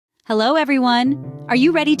Hello, everyone! Are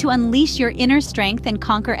you ready to unleash your inner strength and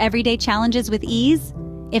conquer everyday challenges with ease?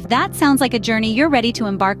 If that sounds like a journey you're ready to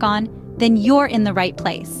embark on, then you're in the right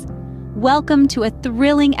place. Welcome to a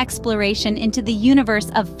thrilling exploration into the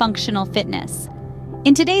universe of functional fitness.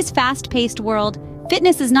 In today's fast-paced world,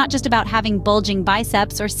 fitness is not just about having bulging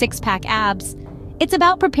biceps or six-pack abs. It's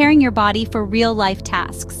about preparing your body for real-life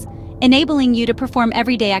tasks, enabling you to perform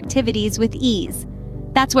everyday activities with ease.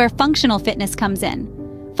 That's where functional fitness comes in.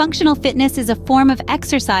 Functional fitness is a form of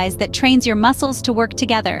exercise that trains your muscles to work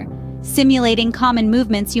together, simulating common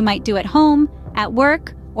movements you might do at home, at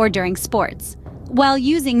work, or during sports. While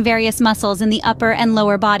using various muscles in the upper and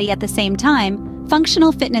lower body at the same time,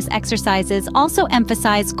 functional fitness exercises also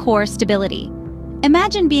emphasize core stability.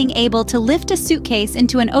 Imagine being able to lift a suitcase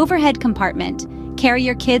into an overhead compartment, carry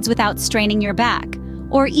your kids without straining your back,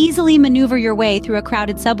 or easily maneuver your way through a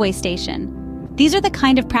crowded subway station. These are the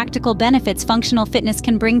kind of practical benefits functional fitness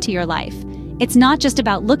can bring to your life. It's not just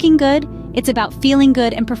about looking good, it's about feeling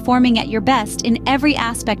good and performing at your best in every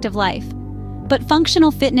aspect of life. But functional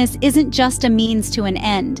fitness isn't just a means to an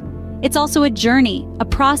end. It's also a journey, a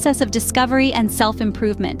process of discovery and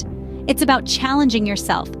self-improvement. It's about challenging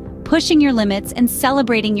yourself, pushing your limits, and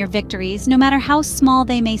celebrating your victories, no matter how small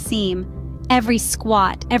they may seem. Every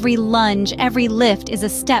squat, every lunge, every lift is a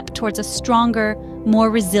step towards a stronger, more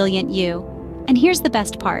resilient you. And here's the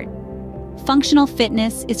best part. Functional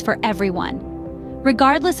fitness is for everyone.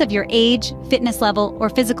 Regardless of your age, fitness level, or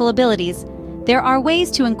physical abilities, there are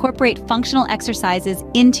ways to incorporate functional exercises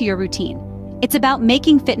into your routine. It's about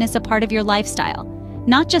making fitness a part of your lifestyle,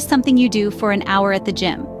 not just something you do for an hour at the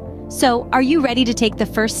gym. So, are you ready to take the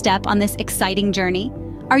first step on this exciting journey?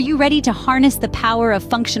 Are you ready to harness the power of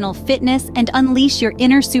functional fitness and unleash your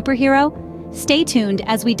inner superhero? Stay tuned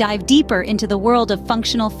as we dive deeper into the world of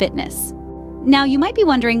functional fitness. Now, you might be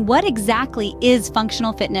wondering, what exactly is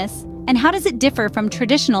functional fitness, and how does it differ from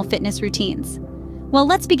traditional fitness routines? Well,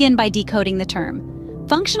 let's begin by decoding the term.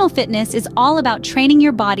 Functional fitness is all about training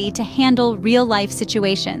your body to handle real-life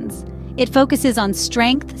situations. It focuses on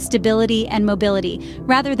strength, stability, and mobility,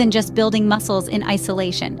 rather than just building muscles in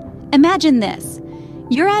isolation. Imagine this.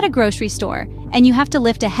 You're at a grocery store, and you have to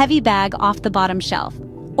lift a heavy bag off the bottom shelf.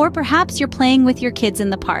 Or perhaps you're playing with your kids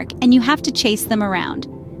in the park, and you have to chase them around.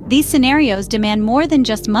 These scenarios demand more than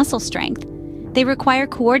just muscle strength. They require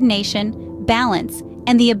coordination, balance,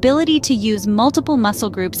 and the ability to use multiple muscle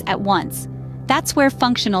groups at once. That's where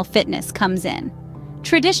functional fitness comes in.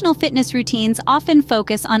 Traditional fitness routines often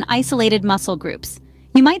focus on isolated muscle groups.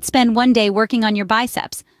 You might spend one day working on your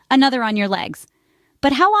biceps, another on your legs.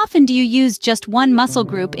 But how often do you use just one muscle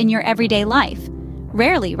group in your everyday life?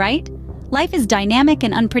 Rarely, right? Life is dynamic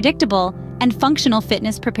and unpredictable, and functional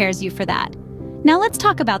fitness prepares you for that. Now let's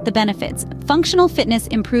talk about the benefits. Functional fitness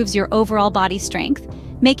improves your overall body strength,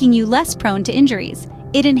 making you less prone to injuries.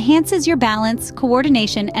 It enhances your balance,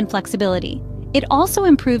 coordination, and flexibility. It also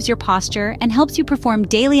improves your posture and helps you perform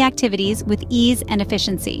daily activities with ease and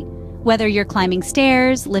efficiency. Whether you're climbing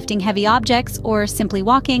stairs, lifting heavy objects, or simply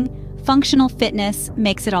walking, functional fitness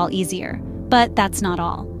makes it all easier. But that's not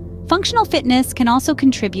all. Functional fitness can also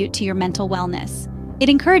contribute to your mental wellness. It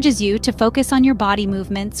encourages you to focus on your body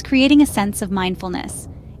movements, creating a sense of mindfulness.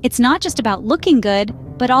 It's not just about looking good,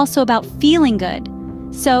 but also about feeling good.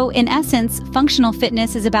 So, in essence, functional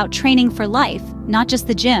fitness is about training for life, not just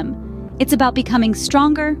the gym. It's about becoming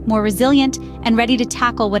stronger, more resilient, and ready to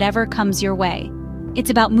tackle whatever comes your way. It's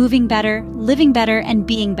about moving better, living better, and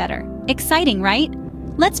being better. Exciting, right?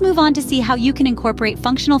 Let's move on to see how you can incorporate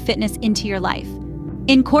functional fitness into your life.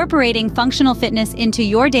 Incorporating functional fitness into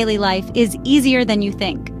your daily life is easier than you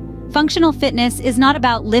think. Functional fitness is not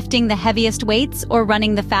about lifting the heaviest weights or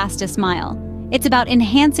running the fastest mile. It's about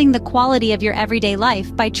enhancing the quality of your everyday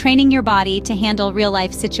life by training your body to handle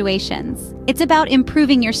real-life situations. It's about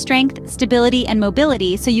improving your strength, stability, and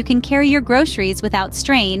mobility so you can carry your groceries without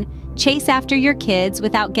strain, chase after your kids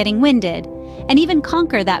without getting winded, and even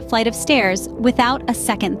conquer that flight of stairs without a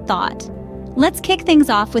second thought. Let's kick things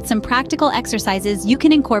off with some practical exercises you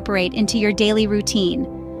can incorporate into your daily routine.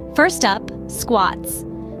 First up, squats.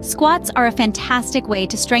 Squats are a fantastic way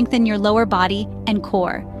to strengthen your lower body and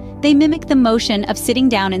core. They mimic the motion of sitting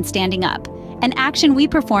down and standing up, an action we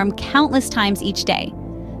perform countless times each day.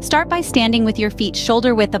 Start by standing with your feet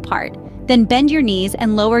shoulder-width apart, then bend your knees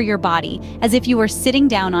and lower your body as if you were sitting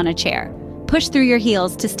down on a chair. Push through your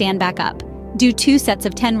heels to stand back up. Do 2 sets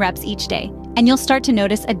of 10 reps each day, and you'll start to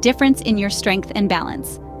notice a difference in your strength and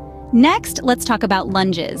balance. Next, let's talk about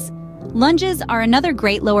lunges. Lunges are another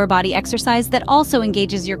great lower body exercise that also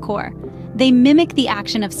engages your core. They mimic the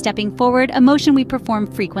action of stepping forward, a motion we perform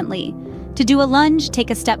frequently. To do a lunge, take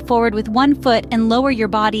a step forward with one foot and lower your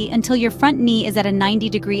body until your front knee is at a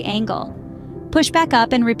 90-degree angle. Push back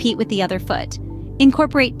up and repeat with the other foot.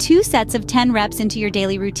 Incorporate 2 sets of 10 reps into your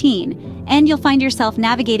daily routine, and you'll find yourself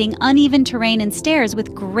navigating uneven terrain and stairs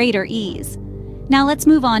with greater ease. Now let's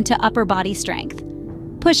move on to upper body strength.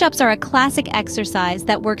 Push-ups are a classic exercise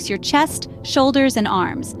that works your chest, shoulders, and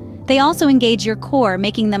arms. They also engage your core,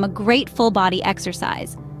 making them a great full-body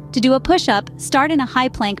exercise. To do a push-up, start in a high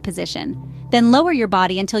plank position. Then lower your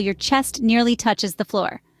body until your chest nearly touches the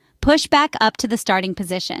floor. Push back up to the starting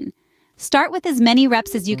position. Start with as many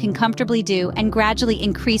reps as you can comfortably do and gradually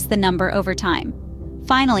increase the number over time.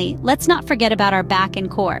 Finally, let's not forget about our back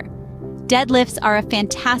and core. Deadlifts are a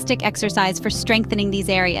fantastic exercise for strengthening these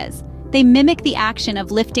areas. They mimic the action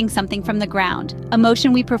of lifting something from the ground, a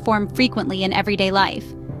motion we perform frequently in everyday life.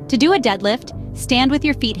 To do a deadlift, stand with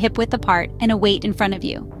your feet hip-width apart and a weight in front of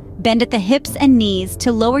you. Bend at the hips and knees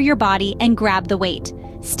to lower your body and grab the weight.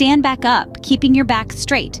 Stand back up, keeping your back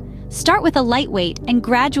straight. Start with a light weight and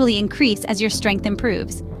gradually increase as your strength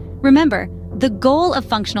improves. Remember, the goal of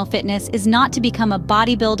functional fitness is not to become a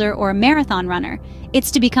bodybuilder or a marathon runner.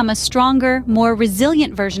 It's to become a stronger, more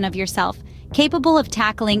resilient version of yourself, capable of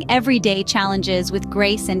tackling everyday challenges with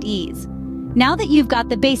grace and ease. Now that you've got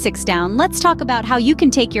the basics down, let's talk about how you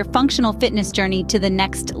can take your functional fitness journey to the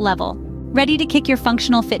next level. Ready to kick your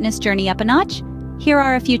functional fitness journey up a notch? Here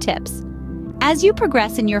are a few tips. As you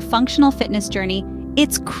progress in your functional fitness journey,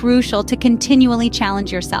 it's crucial to continually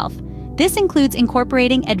challenge yourself. This includes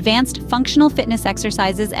incorporating advanced functional fitness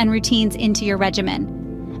exercises and routines into your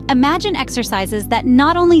regimen. Imagine exercises that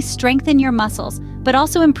not only strengthen your muscles, but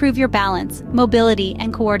also improve your balance, mobility,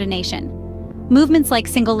 and coordination. Movements like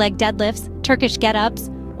single-leg deadlifts, Turkish get-ups,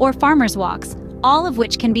 or farmer's walks, all of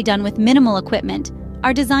which can be done with minimal equipment,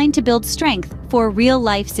 are designed to build strength for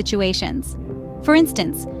real-life situations. For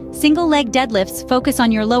instance, single-leg deadlifts focus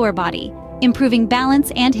on your lower body, improving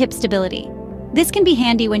balance and hip stability. This can be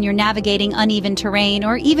handy when you're navigating uneven terrain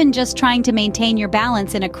or even just trying to maintain your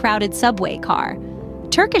balance in a crowded subway car.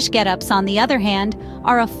 Turkish get-ups, on the other hand,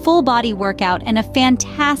 are a full-body workout and a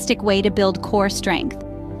fantastic way to build core strength.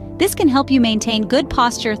 This can help you maintain good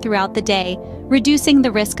posture throughout the day, reducing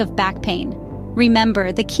the risk of back pain.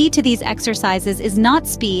 Remember, the key to these exercises is not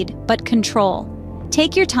speed, but control.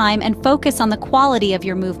 Take your time and focus on the quality of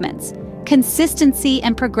your movements. Consistency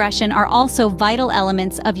and progression are also vital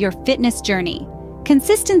elements of your fitness journey.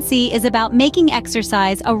 Consistency is about making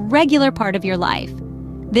exercise a regular part of your life.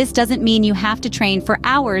 This doesn't mean you have to train for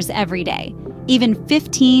hours every day. Even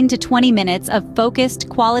 15 to 20 minutes of focused,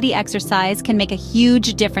 quality exercise can make a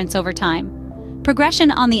huge difference over time.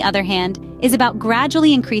 Progression, on the other hand, is about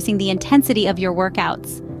gradually increasing the intensity of your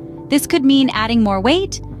workouts. This could mean adding more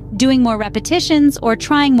weight, doing more repetitions, or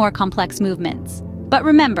trying more complex movements. But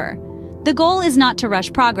remember, the goal is not to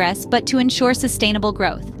rush progress, but to ensure sustainable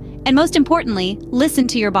growth. And most importantly, listen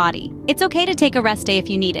to your body. It's okay to take a rest day if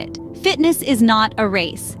you need it. Fitness is not a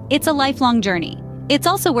race. It's a lifelong journey. It's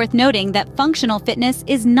also worth noting that functional fitness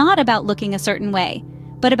is not about looking a certain way,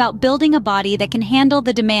 but about building a body that can handle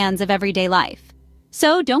the demands of everyday life.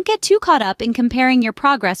 So don't get too caught up in comparing your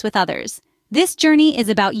progress with others. This journey is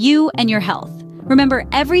about you and your health. Remember,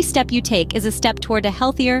 every step you take is a step toward a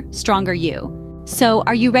healthier, stronger you. So,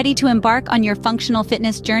 are you ready to embark on your functional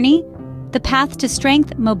fitness journey? The path to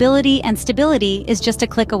strength, mobility, and stability is just a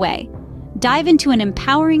click away. Dive into an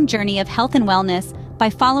empowering journey of health and wellness by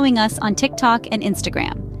following us on TikTok and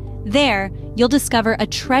Instagram. There, you'll discover a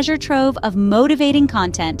treasure trove of motivating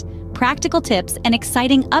content, practical tips, and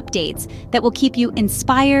exciting updates that will keep you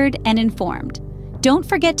inspired and informed. Don't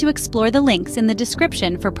forget to explore the links in the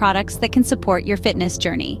description for products that can support your fitness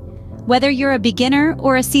journey. Whether you're a beginner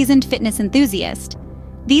or a seasoned fitness enthusiast,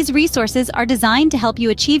 these resources are designed to help you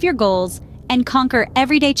achieve your goals and conquer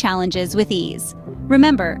everyday challenges with ease.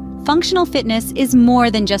 Remember, functional fitness is more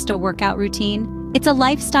than just a workout routine. It's a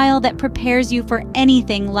lifestyle that prepares you for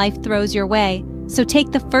anything life throws your way. So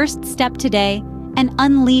take the first step today and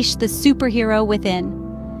unleash the superhero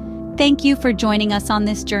within. Thank you for joining us on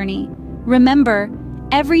this journey. Remember,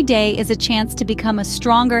 every day is a chance to become a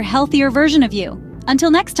stronger, healthier version of you.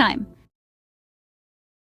 Until next time.